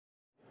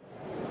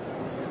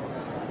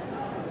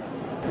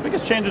The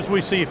biggest changes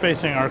we see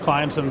facing our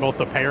clients in both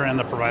the payer and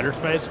the provider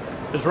space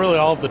is really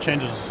all of the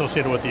changes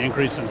associated with the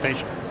increase in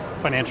patient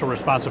financial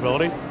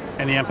responsibility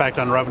and the impact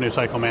on revenue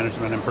cycle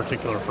management in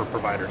particular for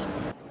providers.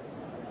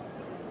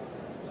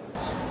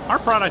 Our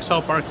products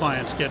help our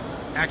clients get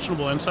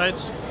actionable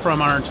insights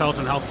from our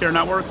intelligent healthcare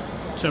network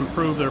to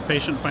improve their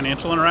patient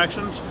financial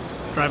interactions,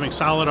 driving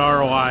solid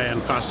ROI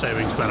and cost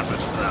savings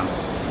benefits to them.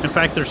 In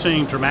fact, they're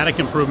seeing dramatic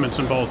improvements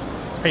in both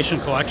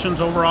patient collections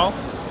overall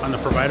on the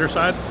provider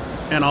side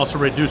and also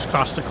reduced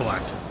cost to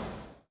collect.